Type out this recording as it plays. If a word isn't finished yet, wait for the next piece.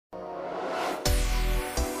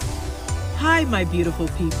Hi, my beautiful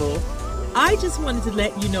people. I just wanted to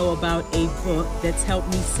let you know about a book that's helped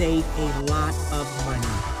me save a lot of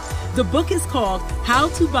money. The book is called How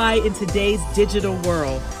to Buy in Today's Digital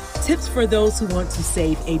World, Tips for Those Who Want to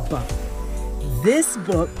Save a Buck. This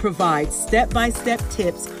book provides step-by-step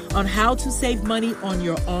tips on how to save money on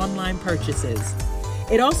your online purchases.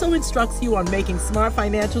 It also instructs you on making smart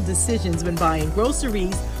financial decisions when buying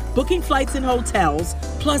groceries, booking flights and hotels,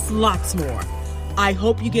 plus lots more. I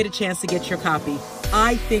hope you get a chance to get your copy.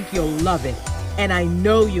 I think you'll love it, and I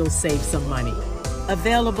know you'll save some money.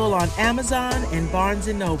 Available on Amazon and Barnes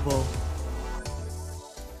 & Noble.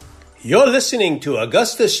 You're listening to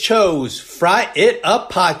Augustus Cho's Fry It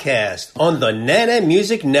Up podcast on the Nana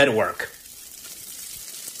Music Network.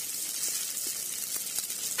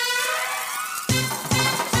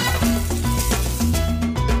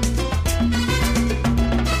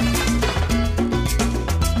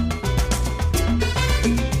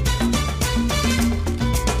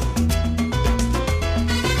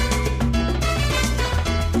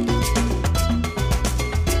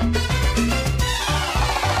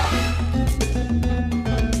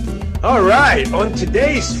 All right, on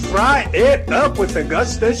today's Fry It Up with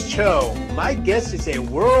Augustus Cho, my guest is a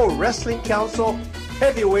World Wrestling Council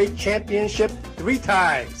Heavyweight Championship 3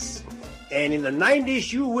 times. And in the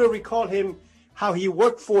 90s, you will recall him how he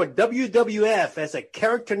worked for WWF as a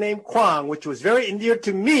character named Kwang, which was very endeared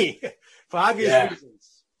to me for obvious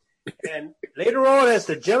reasons. And later on, as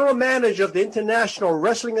the general manager of the International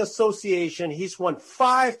Wrestling Association, he's won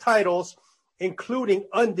 5 titles, including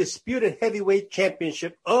undisputed heavyweight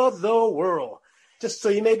championship of the world. Just so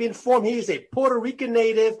you may be informed, he is a Puerto Rican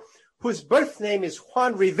native whose birth name is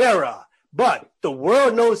Juan Rivera, but the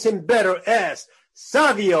world knows him better as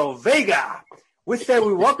Savio Vega. With that,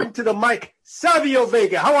 we welcome to the mic, Savio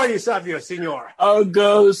Vega. How are you, Savio, senor?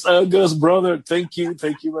 August, brother. Thank you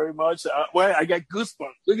very much. Well, I got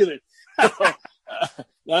goosebumps. Look at it.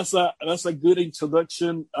 That's a good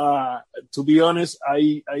introduction. To be honest,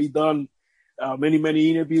 I done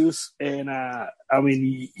many interviews, and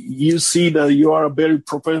you see that you are a very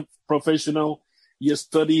professional. You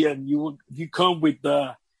study, and you come with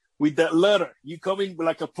that letter. You come in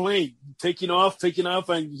like a plane, taking off, and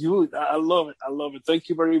I love it. Thank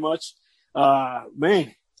you very much,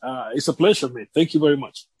 man. It's a pleasure, man. Thank you very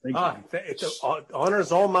much. Thank you. It's honor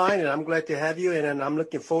is all mine, and I'm glad to have you. And I'm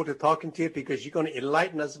looking forward to talking to you because you're going to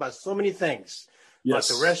enlighten us about so many things.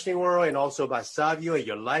 Yes. About the wrestling world and also about Savio and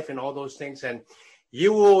your life and all those things. And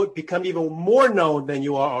you will become even more known than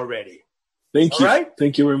you are already. Thank you. All right?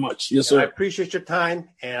 Thank you very much. Yes, sir. I appreciate your time,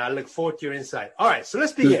 and I look forward to your insight. All right, so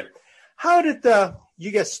let's begin. How did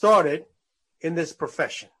you get started in this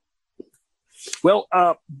profession? Well,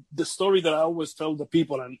 the story that I always tell the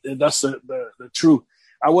people, and that's the truth.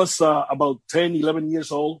 I was about 10, 11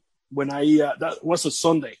 years old when that was a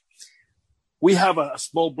Sunday. We have a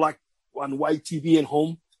small black and white TV at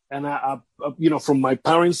home, and I from my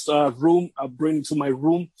parents' room, I bring it to my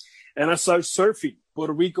room, and I start surfing.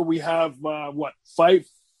 Puerto Rico, we have 4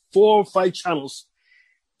 or 5 channels.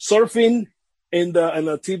 Surfing in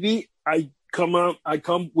the TV, I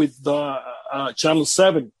come with the channel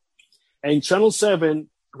 7, and channel 7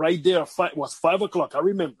 right there was 5 o'clock. I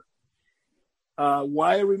remember.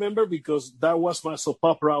 Why I remember? Because that was my soap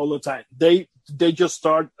opera all the time. They just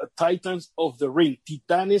start Titans of the Ring,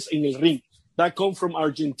 Titanes en el Ring. That come from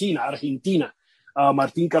Argentina.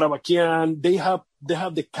 Martin Carabaquian. They have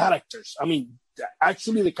the characters. I mean,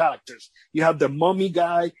 actually the characters. You have the mummy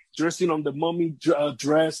guy dressing on the mummy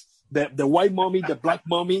dress, the white mummy, the black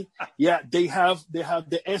mummy. Yeah, they have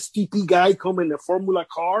the STP guy coming in a Formula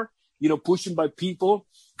car, pushing by people.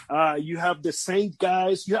 You have the saint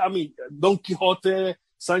guys. Don Quixote,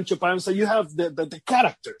 Sancho Panza. You have the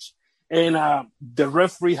characters. And the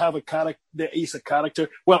referee have a character. There is a character.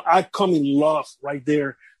 Well, I come in love right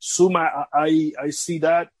there. Soon I see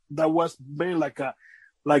that was man like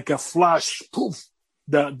a flash. Poof.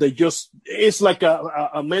 It's like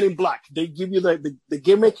a Man in Black. They give you the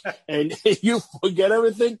gimmick and you forget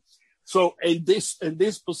everything. So in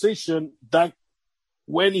this position, that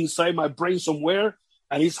went inside my brain somewhere,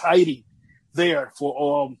 and it's hiding there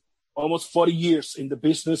for almost 40 years in the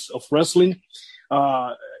business of wrestling.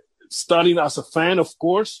 Starting as a fan, of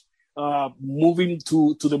course, moving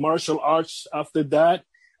to the martial arts after that.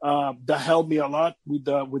 That helped me a lot with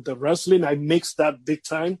the wrestling. I mixed that big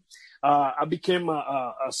time. I became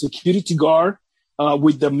a security guard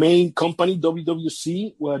with the main company,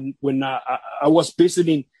 WWC, when I was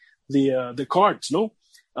visiting the cards.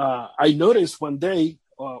 I noticed one day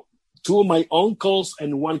 2 of my uncles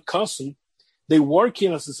and 1 cousin, they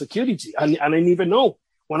working as a security, and I didn't even know.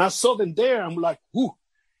 When I saw them there, I'm like, ooh.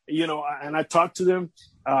 and I talked to them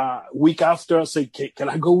week after. I say, can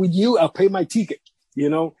I go with you? I'll pay my ticket,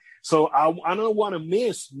 So I don't want to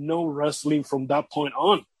miss no wrestling from that point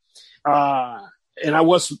on. And I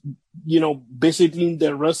was, visiting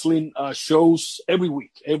the wrestling shows every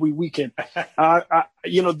weekend. Then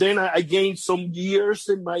I gained some years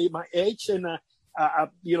in my age, and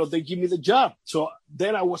they give me the job. So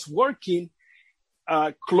then I was working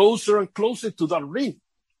closer and closer to that ring.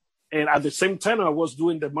 And at the same time, I was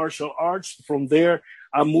doing the martial arts. From there,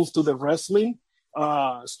 I moved to the wrestling,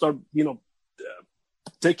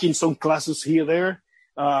 taking some classes here, there.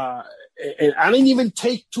 And I didn't even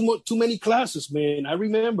take too many classes, man. I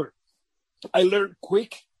remember I learned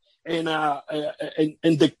quick, and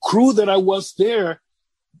the crew that I was there,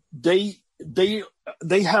 they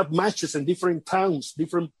have matches in different towns,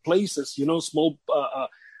 different places, small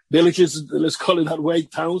villages, let's call it that way,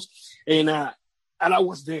 towns, and I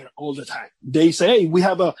was there all the time. They say, hey, we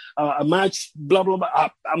have a match, blah blah blah.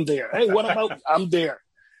 I'm there. Hey, what about? I'm there.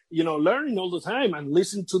 Learning all the time and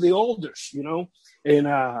listen to the elders, and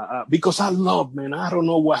because I love, man, I don't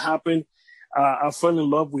know what happened. I fell in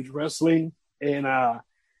love with wrestling, and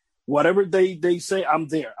whatever they say, I'm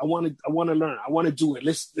there. I want to learn. I want to do it.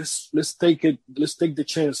 Let's take it. Let's take the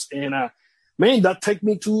chance. And man, that took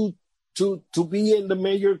me to be in the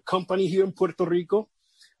major company here in Puerto Rico.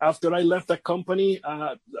 After I left that company,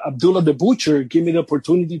 Abdullah the Butcher gave me the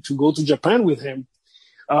opportunity to go to Japan with him.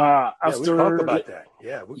 We'll talk about that.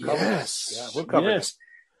 Yeah, we'll cover that. Yeah, we'll cover that.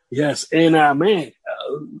 Yes. And man,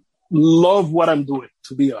 love what I'm doing,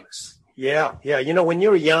 to be honest. Yeah. When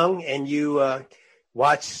you're young and you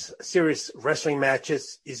watch serious wrestling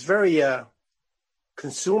matches, it's very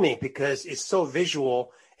consuming because it's so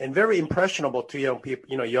visual and very impressionable to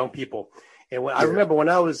young people. And I remember when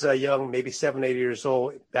I was young, maybe 7, 8 years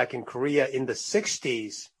old, back in Korea in the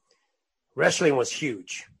 60s, wrestling was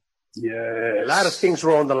huge. Yeah, a lot of things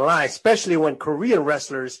were on the line, especially when Korean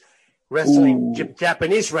wrestlers wrestling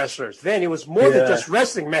Japanese wrestlers. Then it was more than just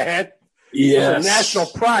wrestling, man. Yes. It was a national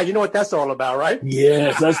pride. You know what that's all about, right?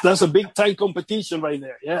 Yes, that's a big time competition right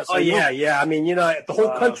there. Yes. Oh yeah. I mean, the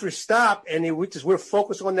whole country stopped, and we're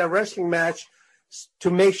focused on that wrestling match to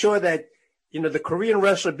make sure that the Korean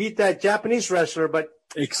wrestler beat that Japanese wrestler. But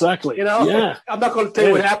exactly, I'm not going to tell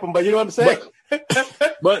you what happened, but you know what I'm saying.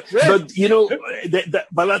 But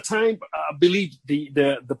by that time, I believe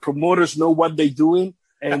the promoters know what they're doing,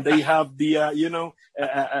 and they have they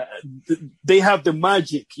have the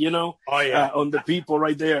magic, on the people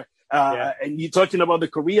right there. And you're talking about the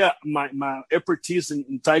Korea. My expertise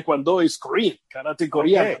in Taekwondo is Korean karate,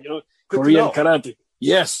 Korean, Korean karate.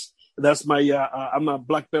 Yes, that's my. I'm a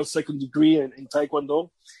black belt, 2nd degree in Taekwondo.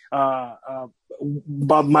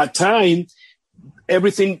 But my time,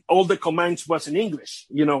 everything, all the commands was in English,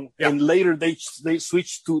 and later they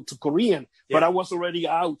switched to Korean, but I was already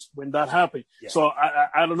out when that happened. So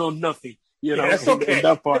I don't know nothing, that's okay. in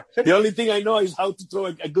that part. The only thing I know is how to throw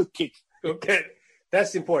a good kick. Okay.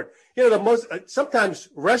 That's important. Sometimes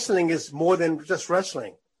wrestling is more than just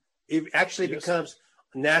wrestling. It actually becomes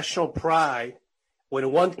national pride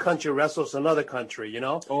when one country wrestles another country,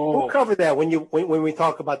 We'll cover that when we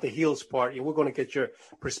talk about the heels part, and we're going to get your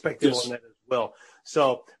perspective on that as well.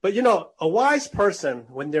 So, but a wise person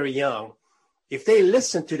when they're young, if they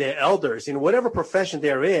listen to their elders in whatever profession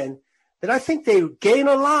they're in, then I think they gain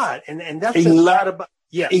a lot. And that's a lot about,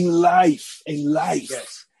 in life.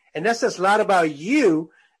 Yes. And that says a lot about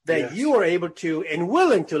you, that you are able to and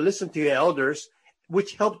willing to listen to your elders,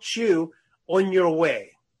 which helped you on your way.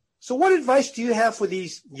 So what advice do you have for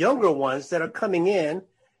these younger ones that are coming in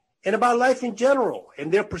and about life in general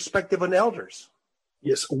and their perspective on elders?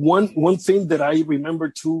 Yes. One thing that I remember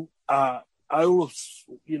too, I was,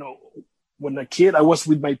 when a kid, I was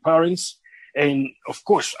with my parents, and of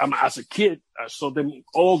course, as a kid, I saw them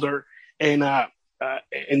older, and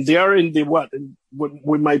they are in the what?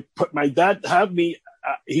 When my dad had me,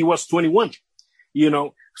 he was 21,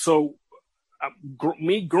 So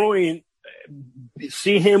me growing,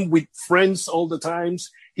 see him with friends all the times,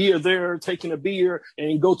 here, there, taking a beer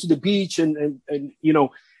and go to the beach, and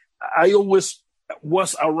I always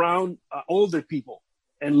was around older people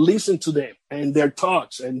and listen to them and their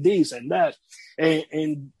thoughts and this and that.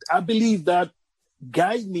 And I believe that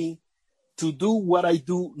guide me to do what I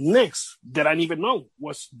do next that I didn't even know,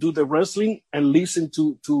 was do the wrestling and listen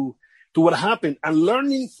to what happened and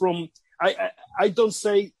learning from, I don't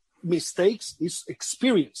say mistakes, it's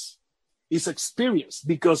experience. It's experience,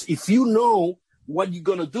 because if you know what you're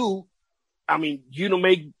going to do, I mean, you don't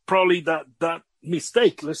make probably that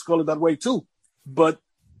mistake, let's call it that way too. But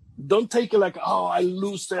don't take it like, oh, I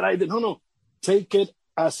lose that. No. Take it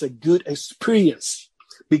as a good experience,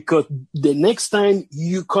 because the next time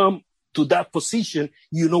you come to that position,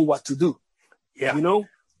 you know what to do. Yeah.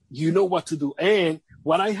 You know what to do. And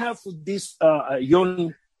what I have for these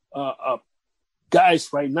young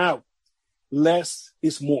guys right now, less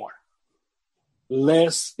is more.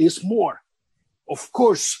 Less is more. Of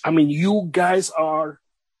course, I mean, you guys are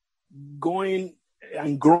going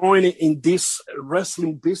and growing in this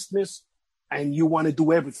wrestling business, and you want to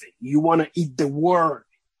do everything. You want to eat the world,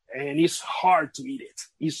 and it's hard to eat it.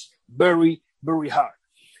 It's very, very hard.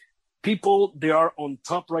 People, they are on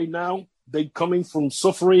top right now. They coming from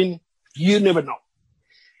suffering. You never know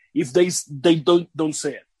if they don't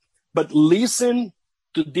say it. But listen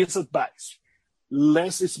to this advice.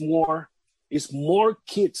 Less is more. It's more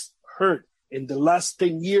kids hurt in the last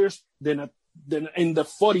 10 years than in the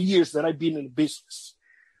 40 years that I've been in the business,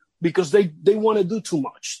 because they want to do too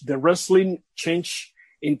much. The wrestling changed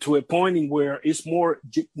into a point in where it's more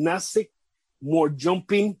gymnastic, more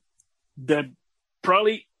jumping, that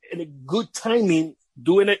probably in a good timing,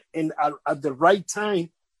 doing it at the right time,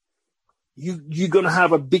 you're going to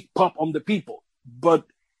have a big pop on the people. But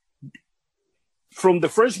from the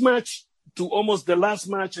first match to almost the last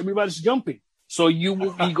match, everybody's jumping. So you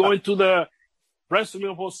will be going to the wrestling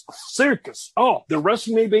of a circus. Oh, the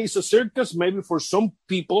wrestling maybe is a circus, maybe for some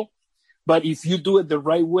people. But if you do it the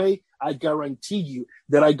right way, I guarantee you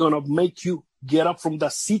that I'm going to make you get up from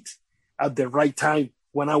that seat at the right time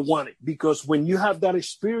when I want it. Because when you have that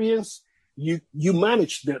experience, you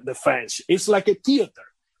manage the fans. It's like a theater.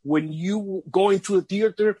 When you go into a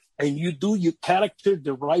theater and you do your character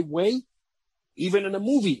the right way, even in a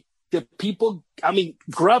movie, the people, I mean,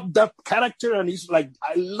 grab that character and it's like,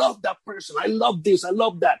 I love that person. I love this. I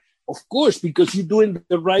love that. Of course, because you're doing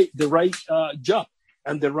the right job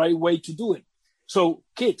and the right way to do it. So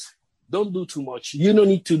kids, don't do too much. You don't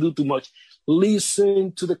need to do too much.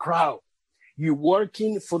 Listen to the crowd. You're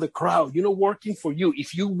working for the crowd. You're not working for you.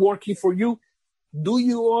 If you're working for you, do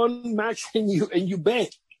your own match and you beg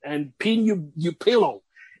and pin your pillow.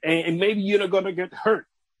 And maybe you're not going to get hurt.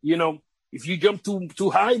 If you jump too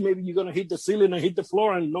high, maybe you're going to hit the ceiling and hit the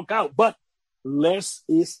floor and knock out. But less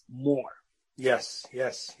is more. Yes.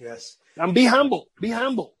 And be humble. Be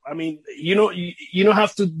humble. I mean, you don't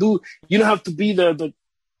have to be the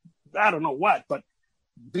I don't know what, but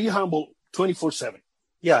be humble 24/7.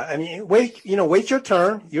 Yeah, I mean, wait your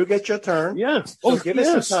turn. You'll get your turn. Yeah. So give it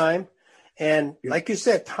some time. And like you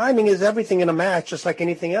said, timing is everything in a match, just like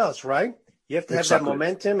anything else, right? You have to have that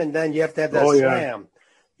momentum, and then you have to have that slam.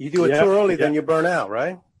 You do it too early, then you burn out,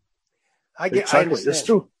 right? I understand. That's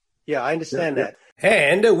true. Yeah, I understand that.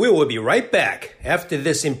 And we will be right back after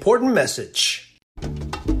this important message.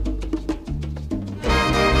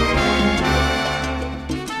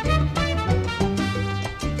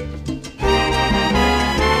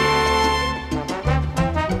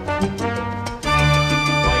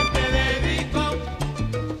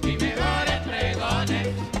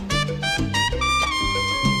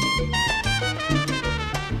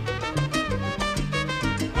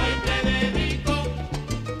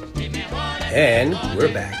 And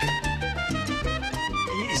we're back.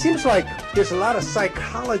 It seems like there's a lot of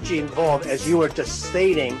psychology involved, as you were just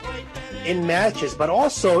stating, in matches, but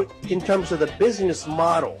also in terms of the business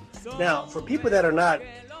model. Now, for people that are not,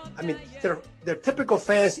 I mean, they're typical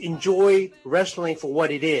fans enjoy wrestling for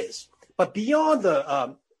what it is. But beyond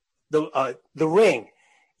the ring,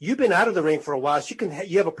 you've been out of the ring for a while, so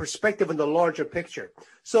you have a perspective in the larger picture.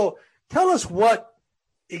 So tell us what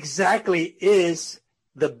exactly is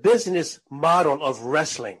the business model of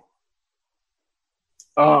wrestling.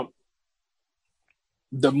 The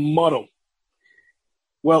model.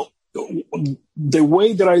 Well, the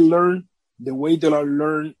way that I learned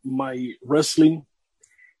my wrestling,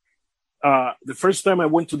 the first time I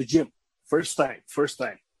went to the gym, first time,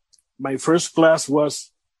 my first class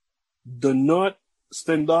was, do not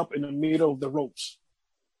stand up in the middle of the ropes.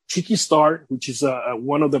 Chiqui Star, which is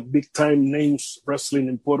one of the big time names wrestling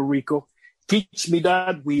in Puerto Rico, teach me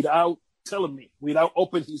that without telling me, without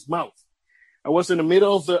opening his mouth. I was in the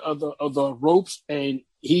middle of the ropes, and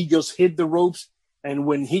he just hit the ropes. And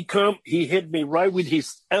when he come, he hit me right with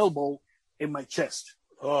his elbow in my chest.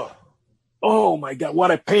 Oh my God,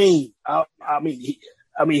 what a pain!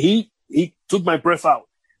 He took my breath out.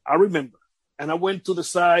 I remember, and I went to the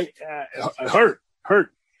side. Hurt.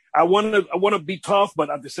 I want to be tough, but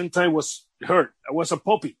at the same time was hurt. I was a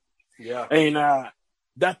puppy. Yeah, and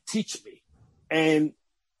that teach me. And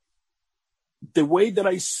the way that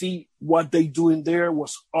I see what they do in there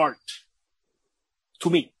was art to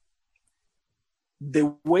me.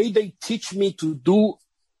 The way they teach me to do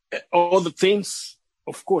all the things,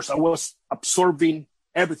 of course, I was absorbing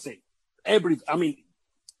everything.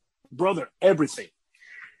 brother, everything.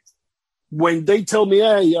 When they tell me,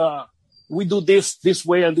 hey, we do this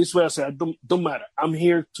way and this way, I say, don't matter. I'm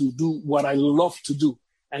here to do what I love to do.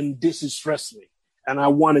 And this is wrestling. And I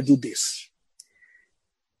want to do this.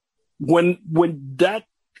 When that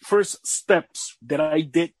first steps that I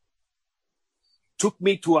did took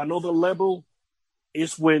me to another level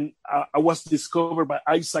is when I was discovered by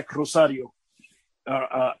Isaac Rosario.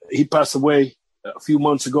 He passed away a few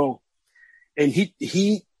months ago. And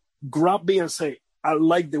he grabbed me and said, I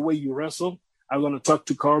like the way you wrestle. I'm going to talk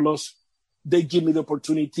to Carlos. They give me the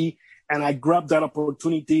opportunity, and I grabbed that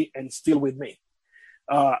opportunity and still with me.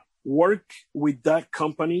 Work with that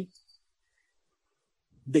company.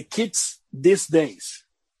 The kids these days,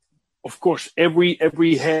 of course,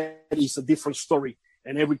 every head is a different story,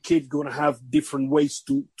 and every kid going to have different ways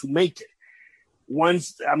to make it.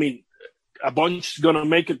 A bunch going to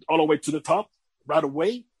make it all the way to the top right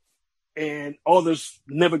away, and others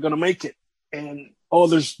never going to make it. And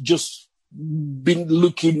others just been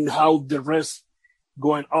looking how the rest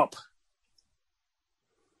going up.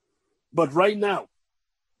 But right now,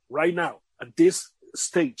 at this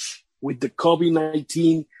stage, with the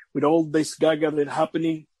COVID-19, with all this gaga that's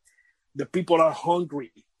happening, the people are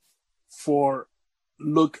hungry for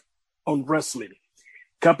look on wrestling.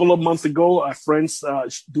 A couple of months ago, our friends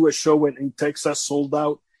do a show in Texas, sold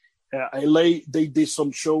out. LA, they did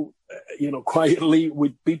some show, quietly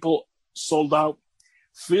with people, sold out.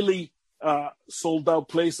 Philly, sold out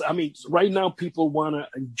place. I mean, right now people want to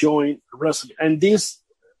enjoy wrestling, and this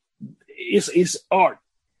is art.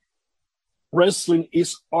 Wrestling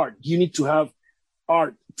is art. You need to have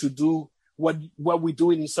art to do what we're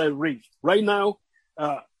doing inside the ring. Right now,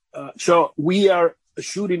 so we are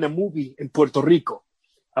shooting a movie in Puerto Rico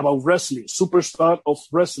about wrestling, superstar of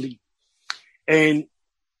wrestling, and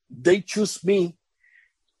they choose me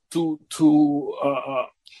to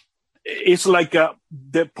it's like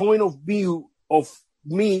the point of view of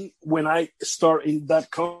me when I start in that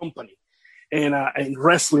company and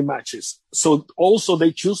wrestling matches. So also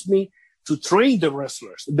they choose me to train the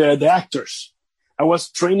wrestlers, the actors. I was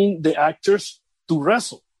training the actors to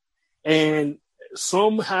wrestle, and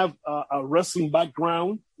some have a wrestling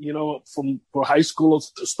background, for high school or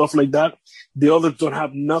stuff like that. The others don't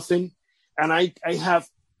have nothing, and I have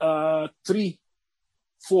 4.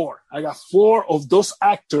 I got 4 of those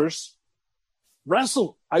actors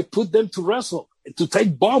wrestle. I put them to wrestle, to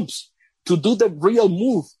take bumps, to do the real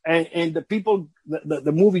move. And the people,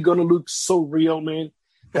 the movie gonna look so real, man,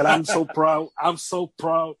 that I'm so proud. I'm so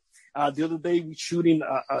proud. The other day we shooting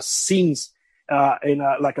scenes in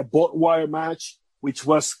like a barbed wire match, which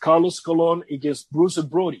was Carlos Colon against Bruce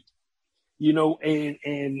Brody,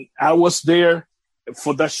 and I was there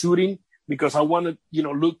for that shooting because I wanted,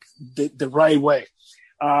 look the right way.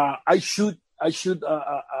 I shoot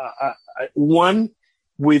one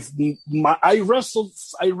with I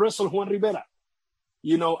wrestled Juan Rivera,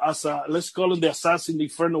 as let's call him the assassin, the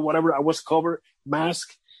inferno, whatever. I was covered,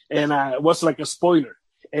 mask, and I was like a spoiler.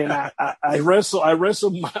 And I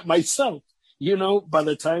wrestled myself, by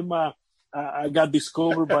the time I got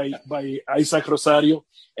discovered by Isaac Rosario.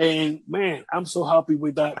 And man, I'm so happy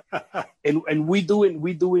with that. And we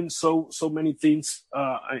doing so many things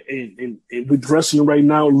with wrestling right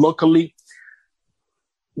now locally.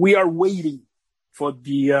 We are waiting for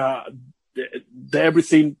the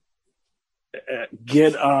everything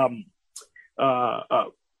get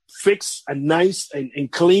fixed and nice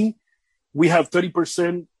and clean. We have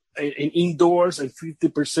 30% in indoors and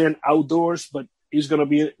 50% outdoors, but it's gonna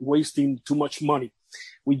be wasting too much money.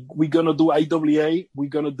 We're gonna do IWA. We're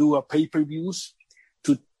gonna do a pay-per-views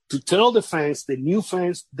to tell the fans, the new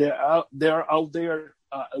fans, they're out there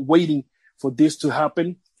waiting for this to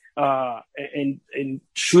happen, and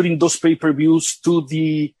shooting those pay-per-views to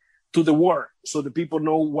the world, so the people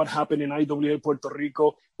know what happened in IWA Puerto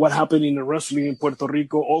Rico, what happened in the wrestling in Puerto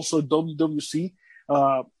Rico, also WWC,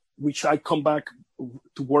 which I come back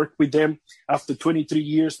to work with them after 23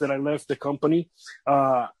 years that I left the company.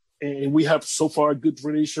 And we have so far a good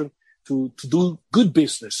relation to do good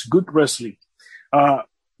business, good wrestling.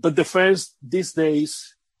 But the fans these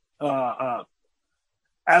days,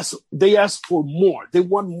 they ask for more. They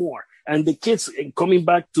want more. And the kids, coming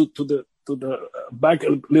back to the back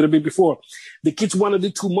a little bit before, the kids want to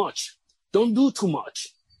do too much. Don't do too much.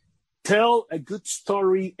 Tell a good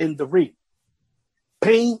story in the ring.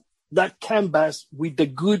 Paint that canvas with the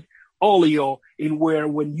good oleo, in where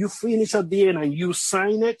when you finish at the end and you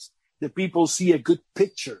sign it, the people see a good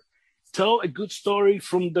picture. Tell a good story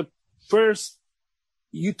from the first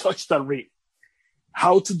you touch that ring.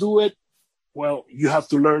 How to do it? Well, you have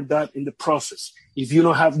to learn that in the process. If you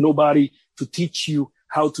don't have nobody to teach you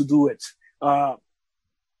how to do it. But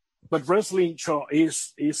wrestling,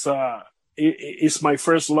 is my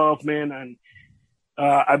first love, man. And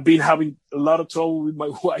I've been having a lot of trouble with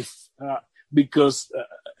my wife because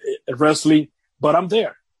wrestling, but I'm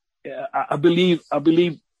there. I believe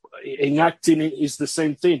in acting is the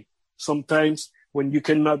same thing. Sometimes when you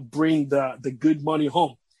cannot bring the good money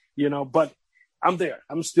home, but I'm there.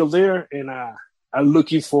 I'm still there, and I'm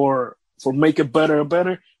looking for make it better and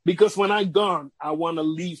better, because when I'm gone, I want to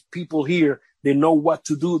leave people here. They know what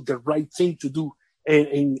to do, the right thing to do,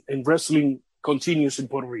 and wrestling continues in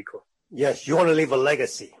Puerto Rico. Yes, you want to leave a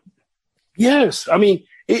legacy. Yes, I mean,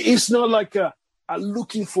 it's not like I'm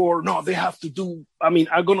looking for. No, they have to do. I mean,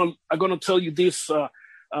 I'm gonna tell you this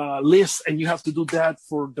list, and you have to do that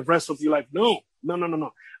for the rest of your life. No.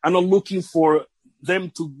 I'm not looking for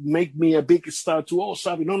them to make me a big star to all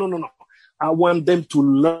Savio. No. I want them to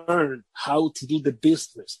learn how to do the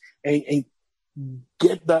business and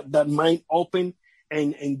get that mind open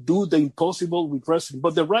and do the impossible with wrestling,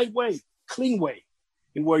 but the right way, clean way,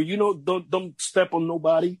 in where don't step on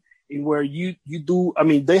nobody, in where you do. I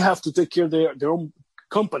mean, they have to take care of their own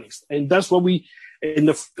companies, and that's what we in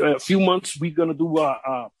the few months we're gonna do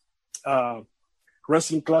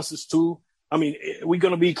wrestling classes too. I mean, we're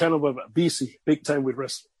gonna be kind of busy big time with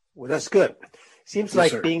wrestling. Well, that's good. Seems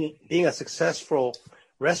like being a successful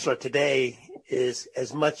wrestler today is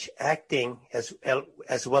as much acting as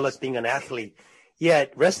well as being an athlete.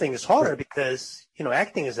 Yet wrestling is harder because,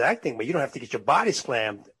 acting is acting, but you don't have to get your body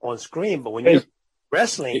slammed on screen. But when you're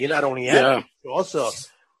wrestling, you're not only acting, you're also,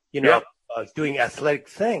 doing athletic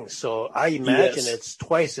things. So I imagine it's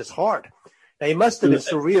twice as hard. Now, it must have been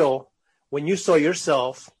surreal when you saw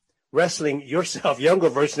yourself wrestling yourself, younger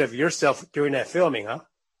version of yourself during that filming, huh?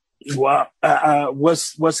 Wow,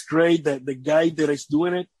 was great. That the guy that is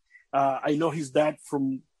doing it, I know his dad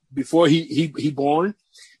from before he born,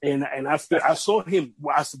 and after I saw him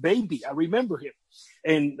as a baby, I remember him,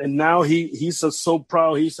 and now he's so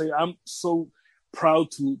proud. He said, "I'm so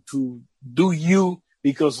proud to do you,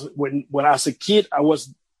 because when I was a kid, I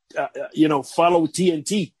was follow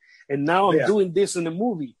TNT, and now I'm doing this in the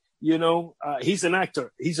movie." He's an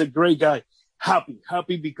actor. He's a great guy.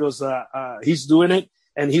 Happy because he's doing it.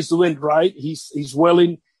 And he's doing right. He's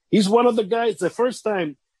willing. He's one of the guys. The first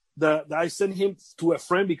time that I sent him to a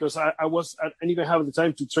friend, because I didn't even have the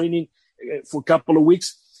time to train him for a couple of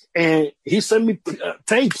weeks, and he sent me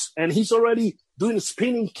tapes, and he's already doing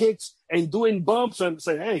spinning kicks and doing bumps, and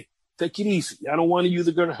say, "Hey, take it easy. I don't want you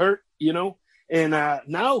to get hurt," And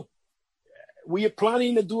now we are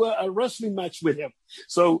planning to do a wrestling match with him.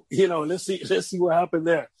 So let's see what happened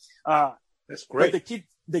there. That's great. But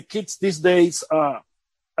the kids these days.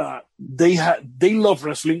 They love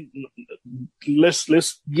wrestling.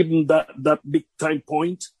 Let's give them that big time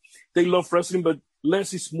point. They love wrestling, but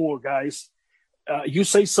less is more, guys. You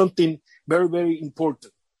say something very, very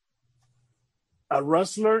important. A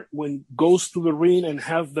wrestler, when goes to the ring and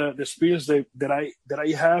have the experience that I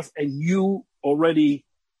have, and you already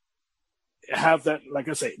have that, like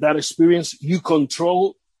I say, that experience, you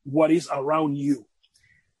control what is around you,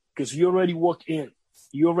 because you already walk in.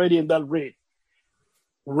 You're already in that ring.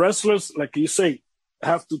 Wrestlers, like you say,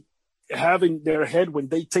 have to have in their head when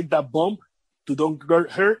they take that bump to don't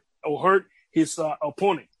get hurt or hurt his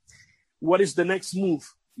opponent. What is the next move?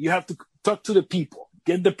 You have to talk to the people,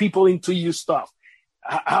 get the people into your stuff.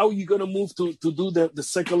 How are you going to move to do the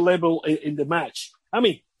second level in the match? I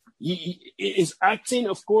mean, is acting,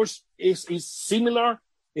 of course, is similar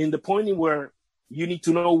in the point in where you need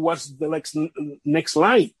to know what's the next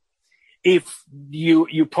line. If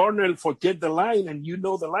your partner forget the line and you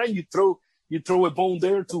know the line, you throw a bone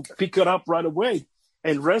there to pick it up right away.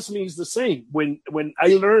 And wrestling is the same. When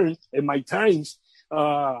I learned in my times,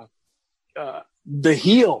 the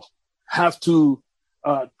heel have to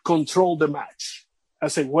control the match. I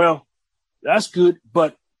said, well, that's good,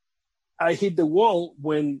 but I hit the wall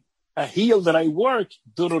when a heel that I work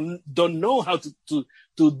don't know how to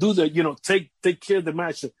do the take care of the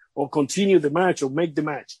match or continue the match or make the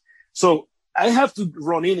match. So I have to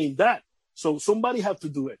run in that. So somebody have to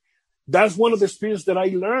do it. That's one of the experiences that I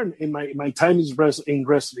learned in my time in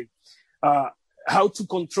wrestling. How to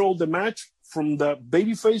control the match from the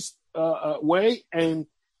babyface way and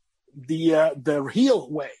the heel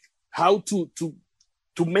way. How to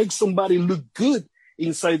make somebody look good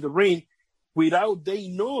inside the ring without they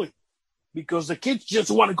knowing. Because the kids just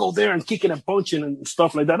want to go there and kicking and punching and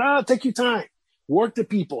stuff like that. Take your time. Work the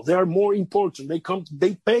people. They are more important.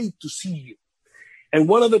 They pay to see you. And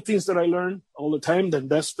one of the things that I learn all the time,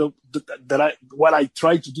 that's what I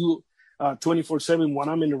try to do 24/7 when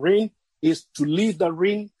I'm in the ring, is to leave the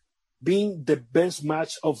ring being the best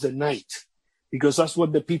match of the night, because that's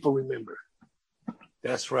what the people remember.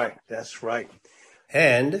 That's right. That's right.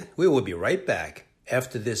 And we will be right back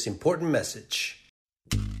after this important message.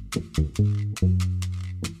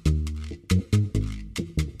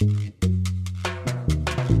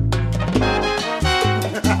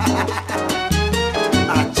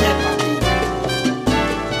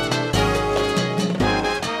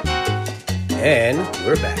 And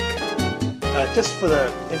we're back. Just for the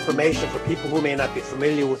information for people who may not be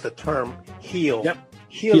familiar with the term heel. Yep.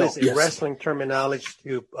 Heel is a yes. wrestling terminology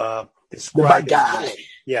to describe the bad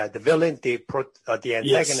guy. The villain, the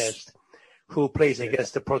antagonist who plays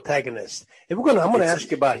against the protagonist. And I'm gonna ask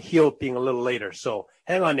you about heel being a little later. So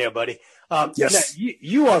hang on there, buddy. Yes. Now,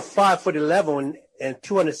 you are 5'11" and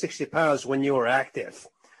 260 pounds when you were active.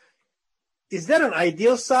 Is that an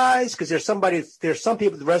ideal size? Because there's some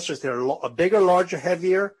people, the wrestlers, that are bigger, larger,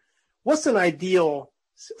 heavier. What's an ideal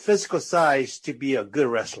physical size to be a good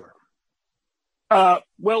wrestler?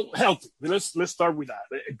 Well, healthy. Let's start with that.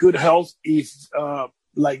 Good health. If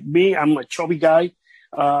like me, I'm a chubby guy.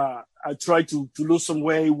 I try to lose some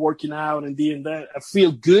weight, working out, and doing that. I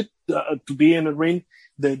feel good to be in the ring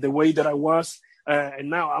the way that I was, and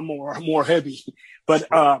now I'm more heavy. But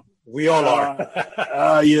we all are,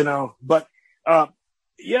 But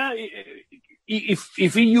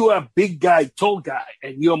if you're a big guy, tall guy,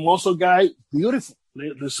 and you're a muscle guy, beautiful.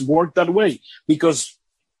 Let's work that way, because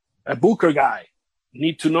a booker guy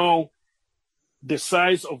need to know the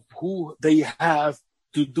size of who they have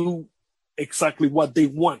to do exactly what they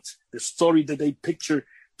want, the story that they picture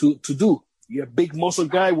to do. You're a big muscle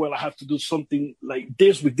guy, well, I have to do something like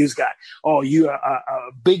this with this guy. Oh, you're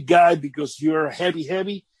a big guy because you're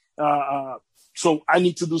heavy. So I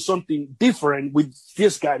need to do something different with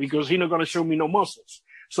this guy because he's not going to show me no muscles.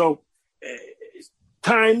 So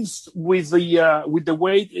times with the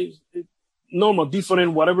weight is normal,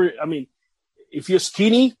 different, whatever. I mean, if you're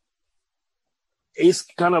skinny, it's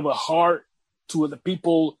kind of a hard to the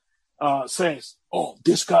people says, oh,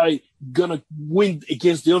 this guy gonna win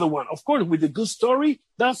against the other one. Of course, with a good story,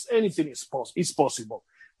 that's anything is possible.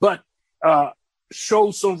 But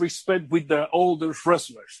show some respect with the older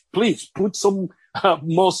wrestlers. Please put some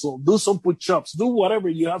muscle, do some push-ups, do whatever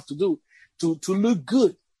you have to do to look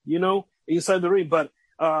good, inside the ring. But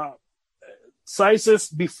sizes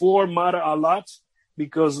before matter a lot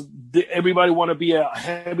because everybody want to be a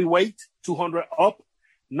heavyweight, 200 up.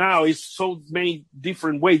 Now it's so many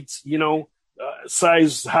different weights,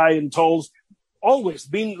 size, high and talls, always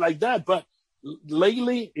been like that. But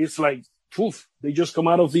lately it's like, poof, they just come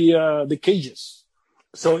out of the cages.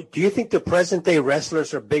 So do you think the present day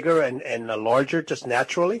wrestlers are bigger and larger just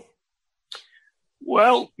naturally?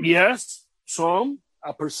 Well, yes,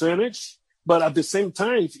 a percentage. But at the same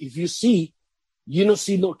time, if you see, you don't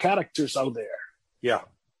see no characters out there. Yeah.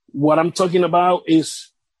 What I'm talking about is,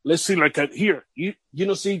 let's see, like here, you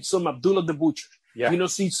don't see some Abdullah the Butcher. Yeah. You don't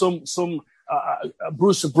see some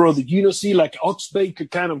Bruce Brody. You don't see like Ox Baker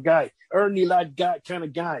kind of guy, Ernie Ladd guy kind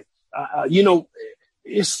of guy.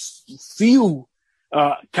 It's few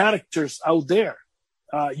characters out there.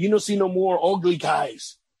 You don't see no more ugly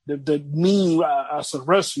guys. The mean as a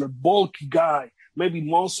wrestler, bulky guy, maybe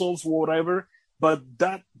muscles or whatever. But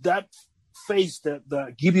that face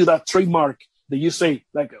that give you that trademark that you say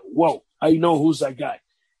like, whoa, I know who's that guy.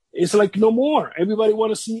 It's like no more. Everybody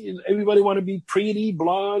want to be pretty,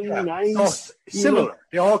 blonde, nice. Similar.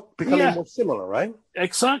 They're all becoming more similar, right?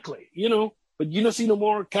 Exactly. But you don't see no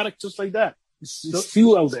more characters like that. It's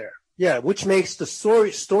few out there. Yeah, which makes the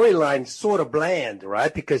storyline sort of bland,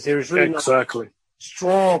 right? Because there's really no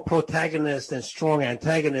strong protagonist and strong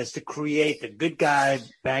antagonist to create the good guy,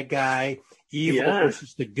 bad guy, evil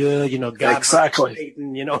versus the good, God. Exactly.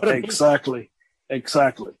 Satan, what I mean? Exactly. I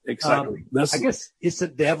guess it's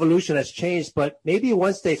the evolution has changed, but maybe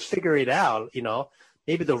once they figure it out,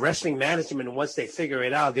 maybe the wrestling management, once they figure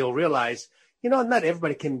it out, they'll realize, not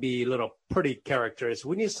everybody can be little pretty characters.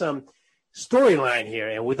 We need some storyline here,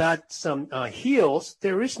 and without some heels,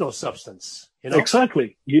 there is no substance.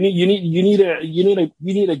 Exactly. You need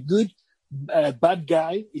a good bad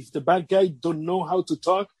guy. If the bad guy don't know how to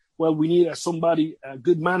talk, well, we need a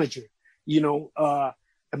good manager.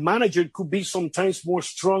 A manager could be sometimes more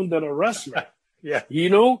strong than a wrestler. Yeah.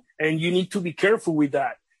 And you need to be careful with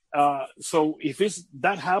that. So if it's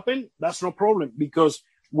that happen, that's no problem, because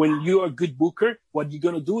when you're a good booker, what you're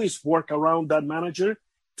going to do is work around that manager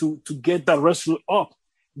to get that wrestler up,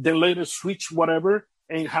 then later switch whatever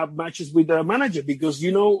and have matches with the manager, because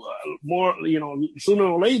sooner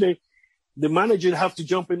or later the manager have to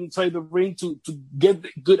jump inside the ring to get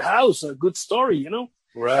a good house, a good story,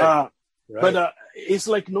 Right. Right. But it's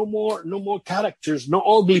like no more characters, no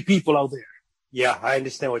ugly people out there. Yeah, I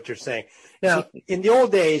understand what you're saying. Now, in the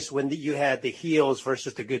old days when you had the heels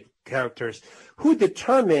versus the good characters, who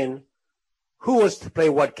determined who was to play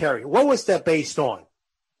what character? What was that based on?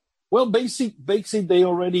 Well, basically they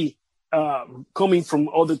already coming from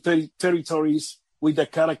other territories with the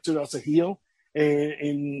character as a heel.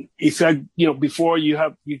 And if before you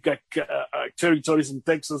got territories in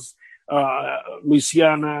Texas,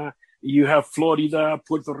 Louisiana, you have Florida,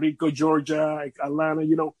 Puerto Rico, Georgia,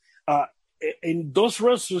 Atlanta, and those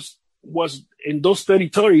wrestlers was in those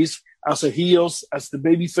territories as a heels, as the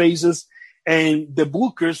baby faces, and the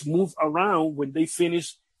bookers move around when they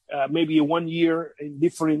finish maybe 1 year in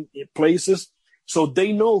different places. So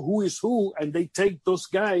they know who is who, and they take those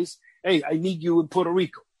guys. Hey, I need you in Puerto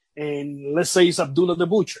Rico. And let's say it's Abdullah the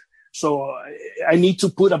Butcher. So I need to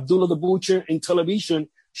put Abdullah the Butcher in television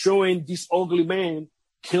showing this ugly man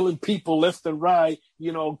killing people left and right,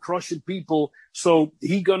 crushing people. So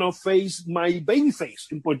he gonna face my baby face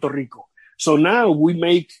in Puerto Rico. So now we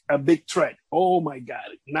make a big threat. Oh my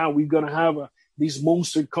God. Now we're gonna have this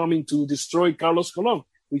monster coming to destroy Carlos Colon,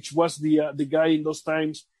 which was the guy in those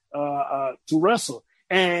times to wrestle.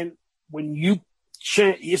 And when you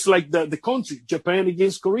it's like the country, Japan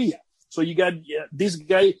against Korea. So you got this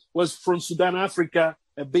guy was from Sudan, Africa,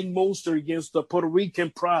 a big monster against the Puerto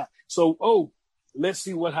Rican pride. So, let's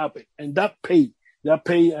see what happened. And that paid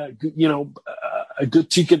a good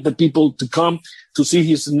ticket to people to come to see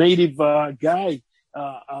his native guy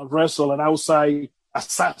wrestle an outside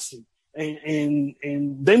assassin. And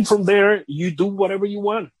then from there, you do whatever you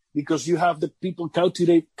want because you have the people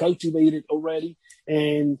cultivated already.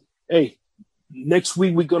 And hey, next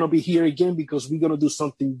week we're going to be here again because we're going to do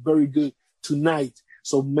something very good tonight.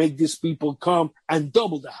 So make these people come and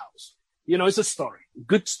double the house. It's a story,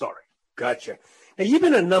 good story. Gotcha. Now, you've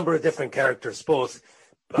been a number of different characters, both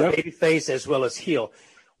babyface as well as heel.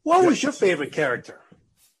 What was your favorite character?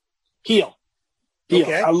 Heel.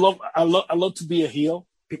 Okay. I love to be a heel.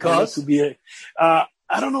 Because? To be I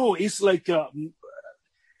don't know. It's like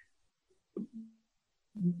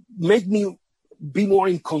make me be more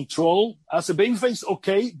in control. As a babyface,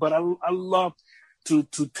 okay, but I love to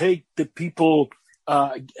take the people,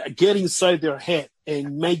 get inside their head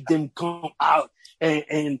and make them come out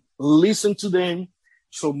and listen to them.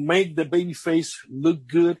 So make the babyface look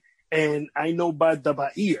good. And I know by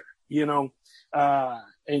ear, and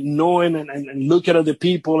knowing and looking at the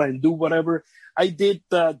people and do whatever. I did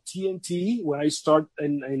TNT when I start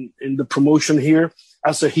in the promotion here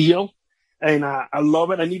as a heel. And I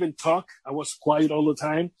love it. I didn't even talk. I was quiet all the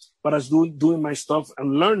time, but I was doing my stuff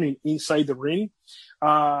and learning inside the ring.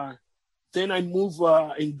 Then I moved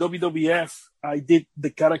in WWF. I did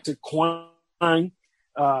the character Quan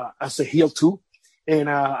as a heel too. And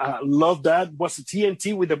I love that. Was the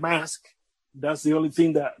TNT with the mask. That's the only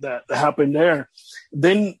thing that happened there.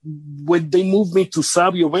 Then when they moved me to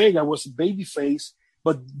Savio Vega, I was a babyface.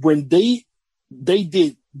 But when they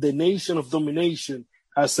did the Nation of Domination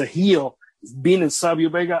as a heel, being in Savio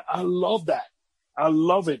Vega, I love that. I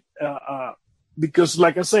love it because,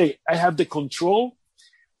 like I say, I have the control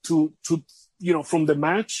to from the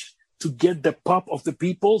match to get the pop of the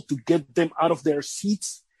people, to get them out of their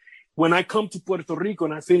seats. When I come to Puerto Rico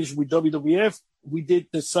and I finish with WWF, we did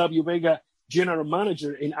the Savio Vega general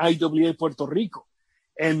manager in IWA Puerto Rico.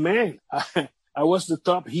 And man, I was the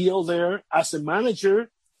top heel there as a manager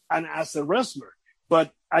and as a wrestler.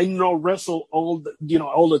 But I wrestle all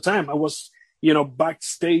the time. I was,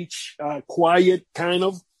 backstage, quiet, kind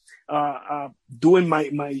of, doing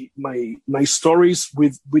my stories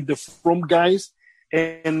with the from guys.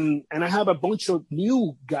 And I have a bunch of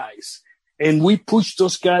new guys. And we push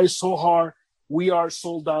those guys so hard. We are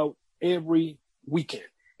sold out every weekend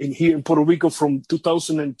here in Puerto Rico from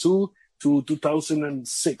 2002 to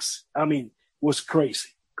 2006. I mean, it was crazy.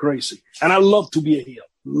 And I love to be a heel.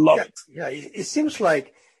 Love it. Yeah, it seems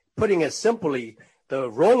like, putting it simply, the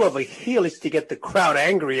role of a heel is to get the crowd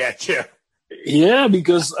angry at you. Yeah,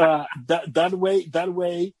 because that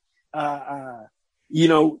way,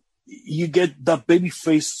 you get that baby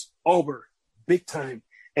face over big time.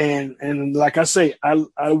 And like I say,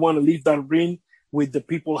 I want to leave that ring with the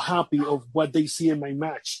people happy of what they see in my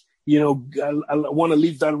match. I want to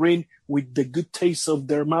leave that ring with the good taste of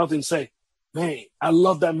their mouth and say, man, I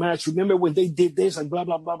love that match. Remember when they did this and blah,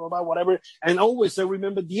 blah, blah, blah, blah, whatever. And always I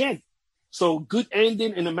remember the end. So good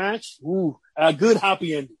ending in a match. Ooh, a good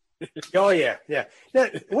happy ending. Oh, yeah. Now,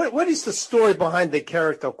 what is the story behind the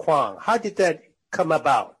character Kwang? How did that come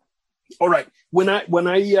about? All right. When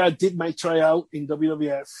I did my tryout in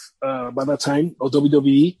WWF by that time, or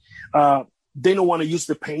WWE, they don't want to use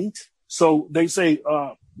the paint. So they say,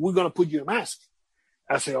 we're going to put you in a mask.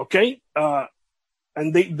 I say, okay.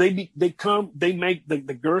 And they come, they make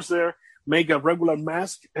the girls there make a regular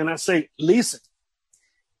mask. And I say, listen,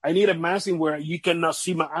 I need a mask in where you cannot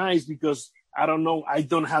see my eyes because I don't know. I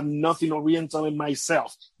don't have nothing Oriental in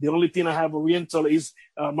myself. The only thing I have Oriental is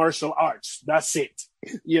martial arts. That's it.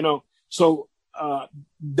 So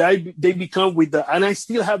they become with and I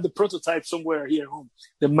still have the prototype somewhere here at home,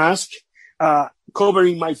 the mask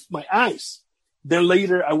covering my eyes. Then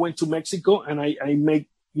later I went to Mexico and I make,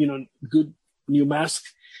 good new mask.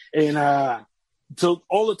 And so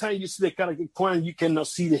all the time you see the kind of point, you cannot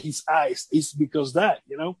see his eyes. It's because that,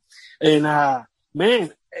 and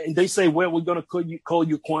man, and they say, well, we're going to call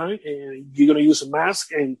you Quan and you're going to use a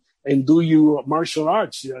mask and do your martial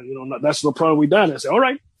arts. That's no problem with that. I said, all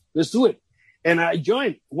right, let's do it. And I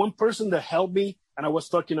joined. One person that helped me, and I was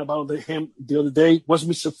talking about him the other day, was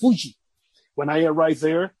Mr. Fuji. When I arrived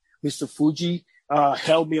there, Mr. Fuji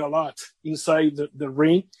helped me a lot inside the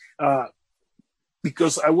ring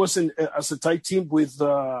because I was as a tag team with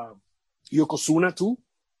Yokozuna too.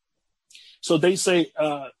 So they say,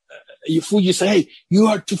 Fuji say, hey, you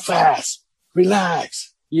are too fast.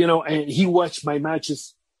 Relax. And he watched my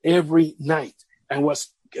matches every night and was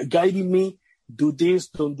guiding me. Do this,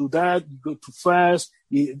 don't do that. You go too fast.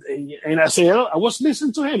 And I say, I was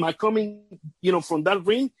listening to him. I coming, from that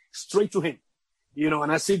ring straight to him,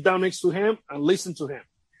 and I sit down next to him and listen to him.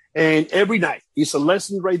 And every night it's a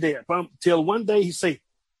lesson right there. Till one day he say,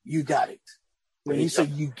 you got it. And he said,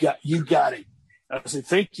 you got it. I said,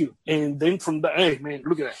 thank you. And then from that, hey man,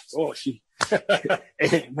 look at that. Oh,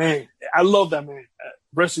 hey, man, I love that man.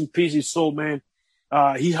 Rest in peace, his soul, man.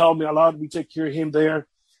 He helped me a lot. We take care of him there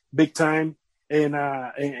big time.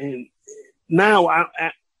 And now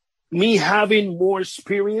me having more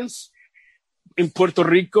experience in Puerto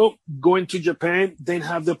Rico, going to Japan, then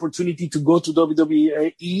have the opportunity to go to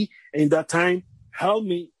WWE in that time, helped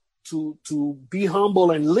me to be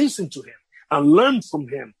humble and listen to him and learn from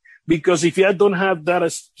him. Because if I don't have that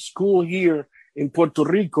school here in Puerto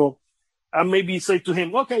Rico, I maybe say to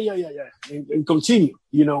him, okay, yeah, and continue,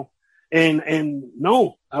 And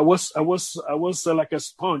no, I was like a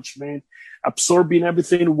sponge, man, absorbing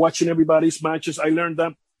everything, watching everybody's matches. I learned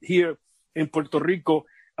that here in Puerto Rico,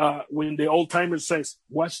 when the old timer says,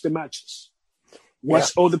 watch the matches,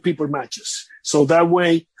 watch other people's matches. So that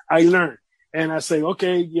way I learn and I say,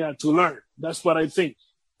 okay, to learn. That's what I think.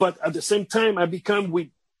 But at the same time, I become with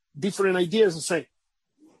different ideas and say,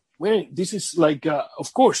 man, this is like,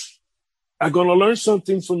 of course, I'm going to learn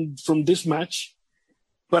something from this match.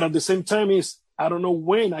 But at the same time I don't know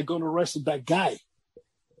when I'm going to wrestle that guy.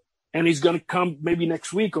 And he's going to come maybe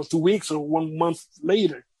next week or 2 weeks or 1 month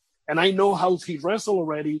later. And I know how he wrestled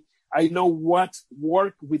already. I know what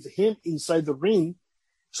worked with him inside the ring.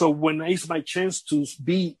 So when it's my chance to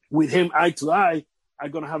be with him eye to eye,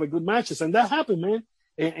 I'm going to have a good matches. And that happened, man.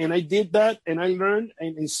 And I did that and I learned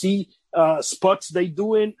and see spots they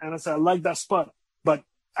doing. And I said, I like that spot, but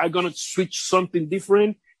I'm going to switch something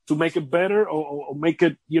different to make it better or make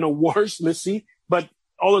it, worse. Let's see. But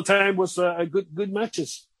all the time was a good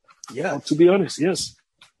matches. Yeah. To be honest. Yes.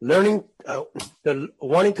 Learning,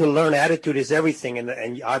 wanting to learn attitude is everything.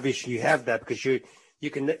 And obviously you have that because you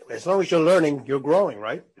can, as long as you're learning, you're growing,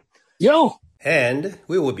 right? Yo. And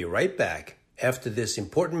we will be right back after this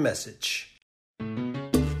important message.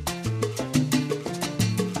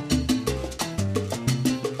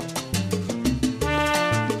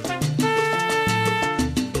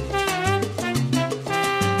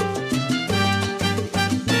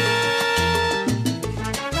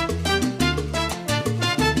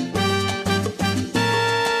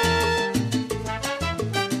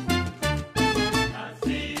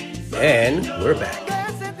 And we're back.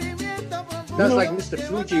 Sounds like Mr.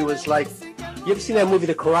 Fuji was like, you ever seen that movie,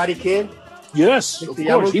 The Karate Kid? Yes, of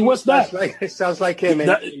course. He was that. It sounds like him.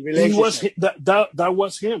 That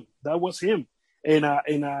was him. That was him. And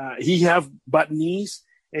he have bad knees,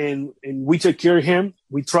 and we take care of him.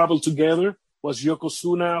 We travel together. Was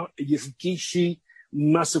Yokozuna, Rikishi,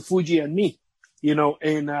 Masafuji, and me.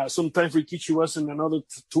 And sometimes Rikishi was in another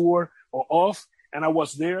tour or off, and I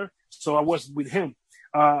was there, so I was with him.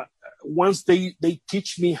 Once they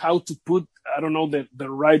teach me how to put, I don't know the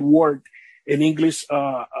right word in English,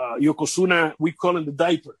 Yokozuna, we call it the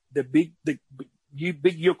diaper, the big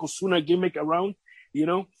Yokozuna gimmick around,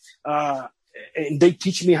 and they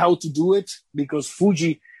teach me how to do it because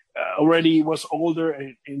Fuji already was older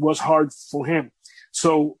and it was hard for him.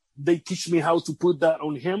 So they teach me how to put that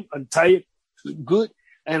on him and tie it good.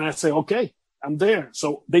 And I say, okay, I'm there.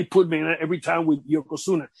 So they put me in every time with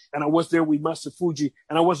Yokozuna, and I was there with Master Fuji,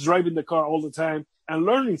 and I was driving the car all the time and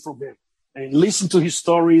learning from him and listen to his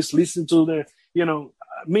stories, listen to the,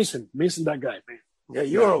 missing that guy, man. Yeah,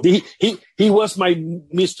 he was my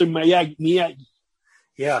Mr. Miyagi.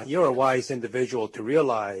 Yeah, you're a wise individual to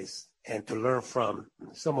realize and to learn from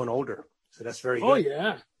someone older. So that's very good. Oh,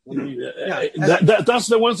 yeah. That's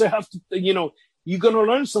the ones that have to, you're going to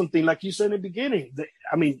learn something, like you said in the beginning.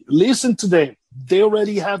 Listen to them. They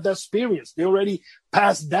already have that experience. They already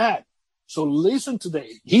passed that. So listen to them.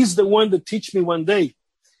 He's the one that teach me one day.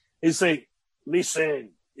 He say,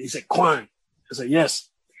 listen. He said, Quan. I said, yes.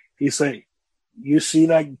 He say, you see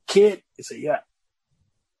that kid? He said, yeah.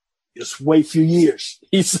 Just wait a few years.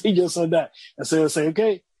 He said just like that. I say,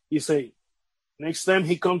 okay. He say, next time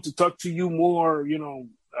he come to talk to you more,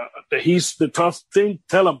 that he's the tough thing,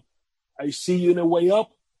 tell him, I see you in the way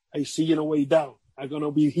up. I see you in the way down. I'm going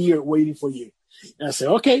to be here waiting for you. And I say,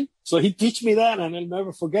 okay. So he teach me that, and I'll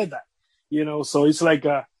never forget that. So it's like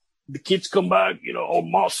the kids come back, all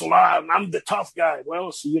muscle out, and I'm the tough guy.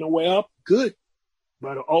 Well, see you in the way up. Good.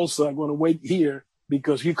 But also I'm going to wait here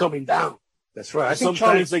because you're coming down. That's right.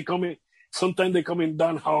 Sometimes they come in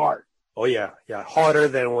down hard. Oh, yeah. Yeah. Harder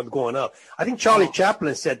than what's going up. I think Charlie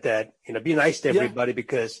Chaplin said that, be nice to everybody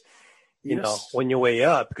because, when you're way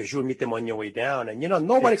up, because you'll meet them on your way down. And,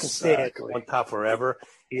 nobody can stay at on top forever.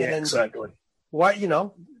 Yeah, exactly. Why,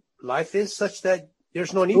 life is such that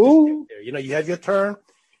there's no need to stay there. You have your turn.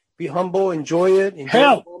 Be humble, enjoy it,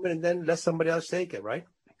 the moment, and then let somebody else take it, right?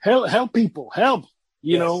 Help people. Help.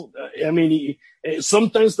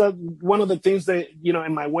 Sometimes that one of the things that,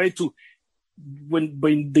 in my way to, when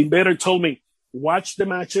the invader told me, watch the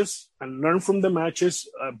matches and learn from the matches,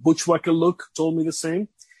 Bushwhacker Luke told me the same.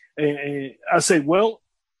 And I said, well,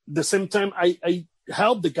 the same time I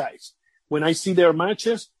help the guys. When I see their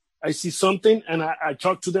matches, I see something and I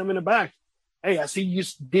talk to them in the back. Hey, I see you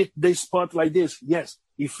did this spot like this. Yes.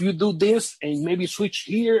 If you do this and maybe switch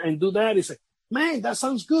here and do that, it's like, man, that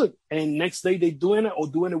sounds good. And next day they doing it or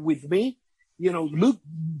doing it with me, look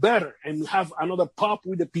better and have another pop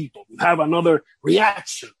with the people, have another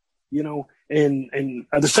reaction, and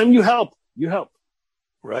at the same you help.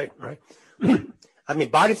 Right.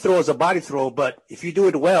 Body throw is a body throw, but if you do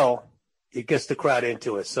it well, it gets the crowd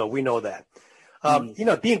into it. So we know that.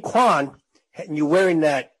 Being Quan and you wearing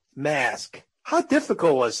that mask, how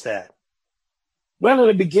difficult was that? Well, in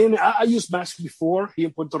the beginning, I used mask before here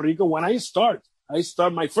in Puerto Rico. When I start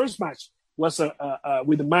my first match was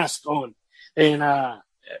with the mask on. And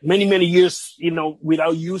many years,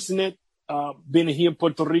 without using it, being here in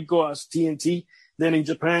Puerto Rico as TNT, then in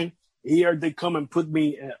Japan, here they come and put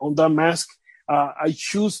me on that mask. I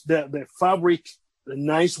choose the fabric, the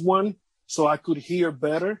nice one, so I could hear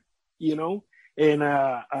better, and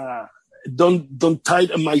don't tie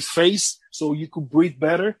it on my face so you could breathe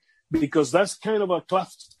better, because that's kind of a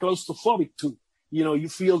claustrophobic too. You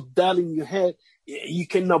feel that in your head, you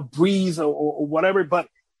cannot breathe or whatever. But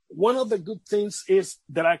one of the good things is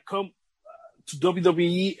that I come to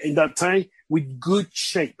WWE in that time with good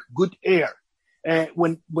shape, good air.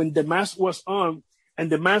 When the mask was on, and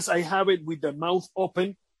the mask, I have it with the mouth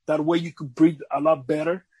open. That way you could breathe a lot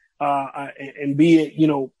better and be,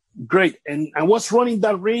 great. And I was running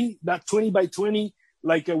that ring, that 20 by 20,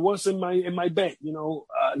 like I was in my bed,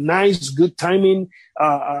 nice, good timing,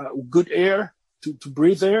 good air to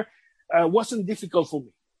breathe there. Wasn't difficult for me.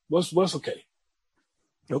 Was okay.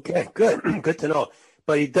 Okay, good. Good to know.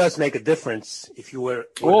 But it does make a difference if you wear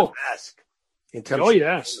a mask. In terms of,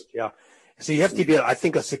 yes. Yeah. So you have to be, I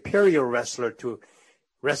think, a superior wrestler to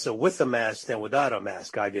wrestle with a mask than without a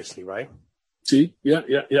mask, obviously, right? See, yeah.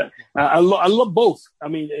 I love both.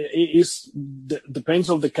 It depends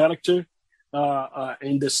on the character,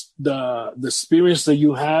 and the experience that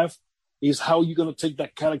you have is how you're gonna take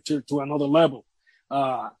that character to another level.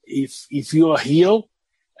 If you're a heel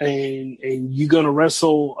and you're gonna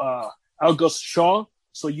wrestle August Shaw,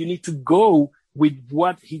 so you need to go with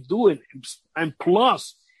what he's doing, and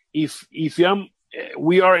plus, if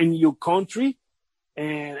we are in your country.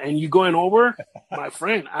 And you're going over, my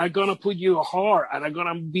friend, I'm going to put you hard, and I'm going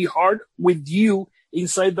to be hard with you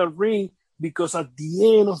inside the ring, because at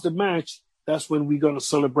the end of the match, that's when we're going to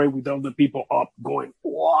celebrate with all the people up going,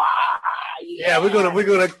 wow. Yeah, we're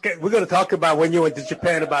going to talk about when you went to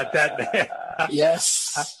Japan about that, man.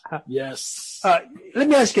 Yes. Let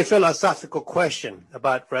me ask you a philosophical question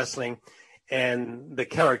about wrestling and the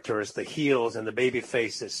characters, the heels and the baby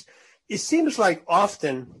faces. It seems like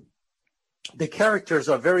often the characters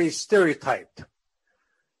are very stereotyped.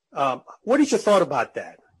 What is your thought about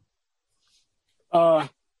that?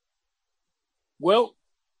 Well,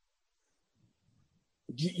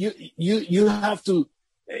 you have to,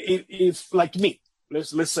 if like me,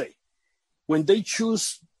 let's say, when they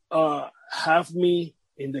choose have me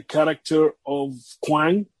in the character of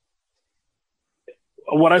Kwang,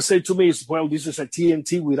 what I say to me is, well, this is a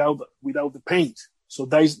TNT without the paint. So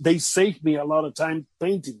they save me a lot of time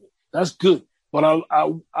painting me. That's good. But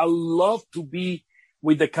I love to be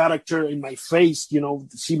with the character in my face,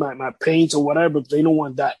 see my paint or whatever. But they don't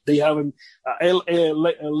want that. They have a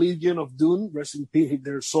Legion of Dune, rest in peace,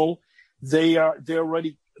 their soul. They're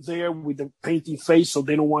already there with the painting face, so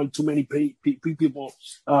they don't want too many people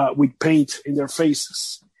with paint in their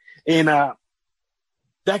faces. And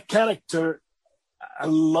that character, I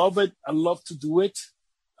love it. I love to do it.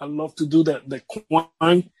 I love to do the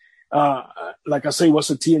Kwang. Like I say, was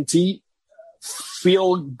a TNT.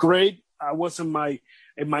 Feel great. I was in my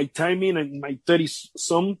timing and my 30s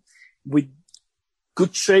with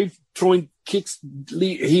good shape, throwing kicks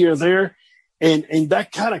here or there, and in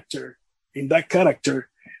that character,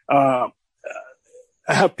 I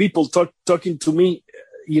have people talking to me,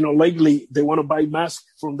 lately they want to buy masks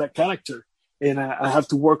from that character, and I have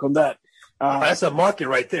to work on that. That's a market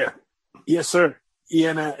right there. Yes, sir.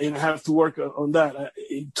 Yeah, and I have to work on that.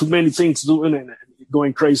 Too many things doing and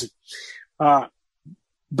going crazy.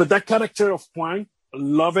 But that character of Juan,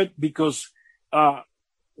 love it because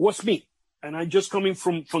was me. And I just coming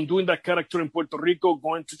from doing that character in Puerto Rico,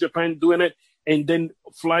 going to Japan, doing it, and then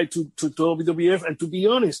fly to WWF. And to be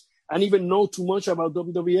honest, I didn't even know too much about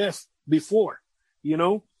WWF before,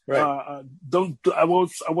 Right. I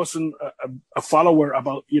wasn't a follower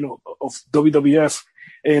about, of WWF.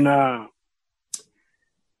 And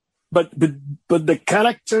but the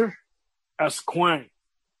character as Kwang,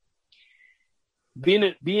 being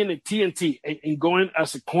a TNT and going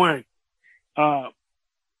as a Kwang,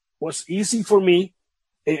 was easy for me.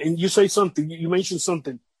 And you say something, you mentioned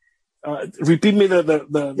something. Repeat me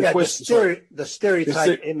the question. The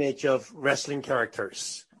stereotype image of wrestling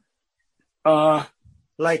characters.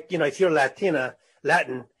 Like, if you're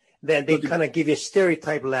Latin, then they kind of give you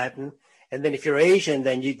stereotype Latin. And then if you're Asian,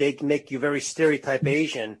 then they make you very stereotype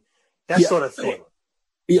Asian. That sort of thing.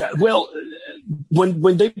 Yeah, well,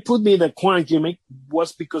 when they put me in the Kwang gimmick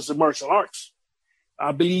was because of martial arts.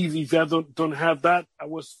 I believe if I don't have that, I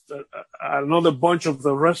was another bunch of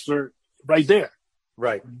the wrestler right there.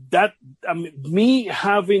 Right. That me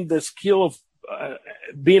having the skill of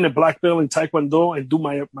being a black belt in Taekwondo and do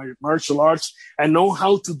my martial arts and know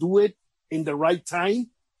how to do it in the right time,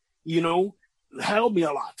 helped me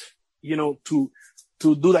a lot,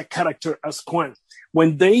 to do that character as Kwang.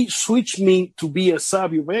 When they switch me to be a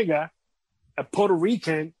Savio Vega, a Puerto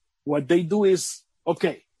Rican, what they do is,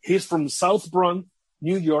 okay, he's from South Bronx,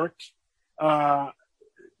 New York,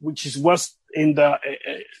 which was in the,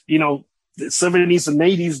 the 70s and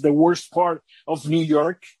 80s, the worst part of New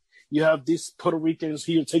York. You have these Puerto Ricans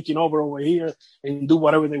here taking over here and do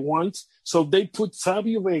whatever they want. So they put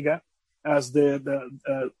Savio Vega as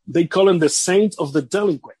they call him the saint of the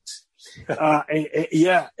delinquent.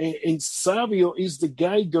 And Savio is the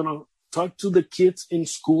guy gonna talk to the kids in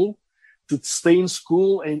school to stay in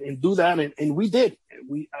school and do that. And we did.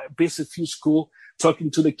 We basically few school talking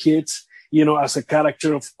to the kids, as a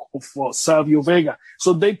character of Savio Vega.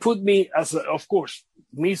 So they put me of course,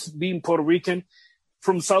 me being Puerto Rican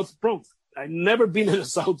from South Bronx. I've never been in the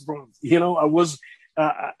South Bronx. I was,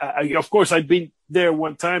 of course, I'd been there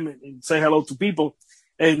one time and say hello to people.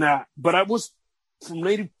 But I was from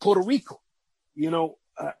native Puerto Rico,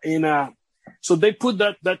 so they put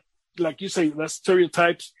that, like you say, that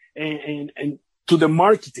stereotypes and to the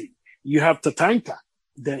marketing. You have Tatanka,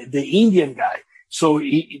 the Indian guy. So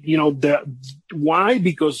why?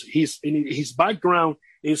 Because his background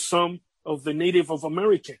is some of the Native of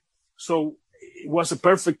American. So it was a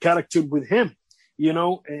perfect character with him,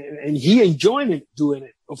 and he enjoyed doing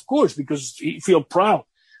it, of course, because he feel proud.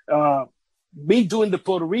 Me doing the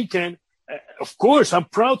Puerto Rican, of course, I'm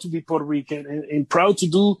proud to be Puerto Rican and proud to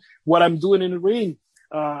do what I'm doing in the ring.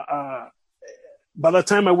 By the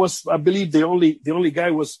time I believe the only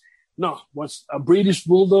guy was a British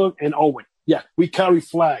Bulldog and Owen. Yeah, we carry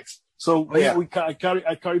flags. So I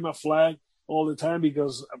carry my flag all the time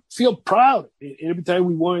because I feel proud. Every time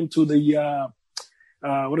we went to the,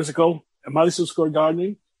 what is it called? Madison Square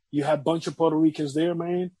Garden, you have a bunch of Puerto Ricans there,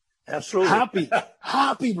 man. Absolutely.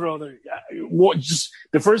 Happy, brother. Just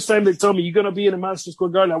the first time they told me you're going to be in the Madison Square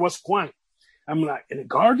Garden, I was quiet. I'm like, in a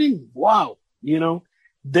garden? Wow.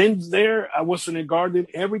 Then there I was in a garden.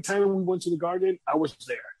 Every time we went to the garden, I was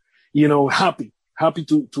there, happy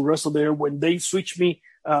to wrestle there. When they switched me,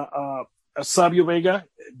 a Savio Vega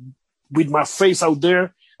with my face out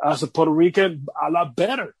there as a Puerto Rican, a lot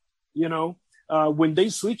better, when they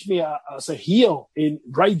switched me as a heel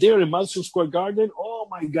right there in Madison Square Garden, oh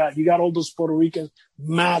my God, you got all those Puerto Ricans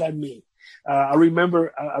mad at me. I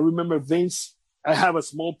remember Vince. I have a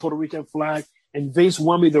small Puerto Rican flag, and Vince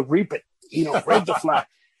wanted me to rip it, rip the flag.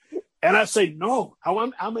 And I said, no,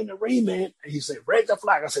 I'm in the ring, man. And he said, rip the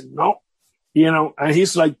flag. I said, no, and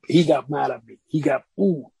he's like, he got mad at me. He got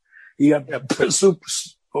super.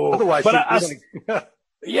 Oh. Otherwise, but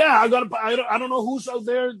yeah, I don't know who's out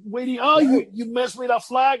there waiting. Oh, you messed with that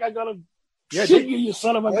flag. I gotta shoot you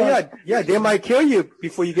son of a gun. Yeah, they might kill you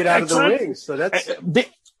before you get out of the ring. So that's.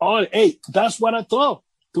 Hey, that's what I thought.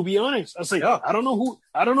 To be honest, I say I don't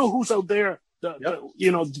know who's out there that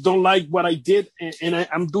don't like what I did, and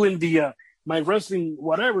I'm doing my wrestling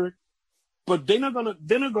whatever, but they're not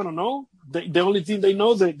gonna know. The only thing they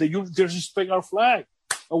know that you disrespect our flag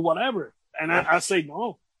or whatever, and I say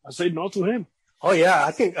no. I say no to him. Oh yeah,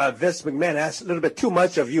 I think Vince McMahon asked a little bit too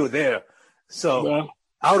much of you there, so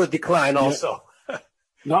out of decline also.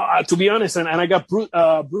 No, to be honest, and I got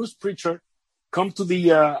Bruce Pritchard come to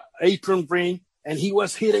the apron ring. And he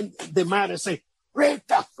was hitting the mat and say, rip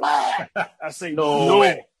the flag. I say, no.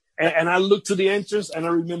 And I looked to the entrance, and I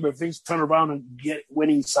remember Vince turned around and went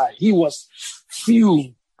inside. He was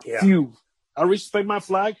fumed. I respect my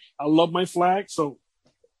flag. I love my flag. So,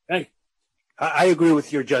 hey. I agree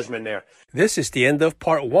with your judgment there. This is the end of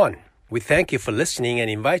part 1. We thank you for listening and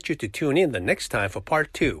invite you to tune in the next time for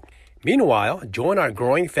part 2. Meanwhile, join our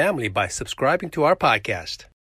growing family by subscribing to our podcast.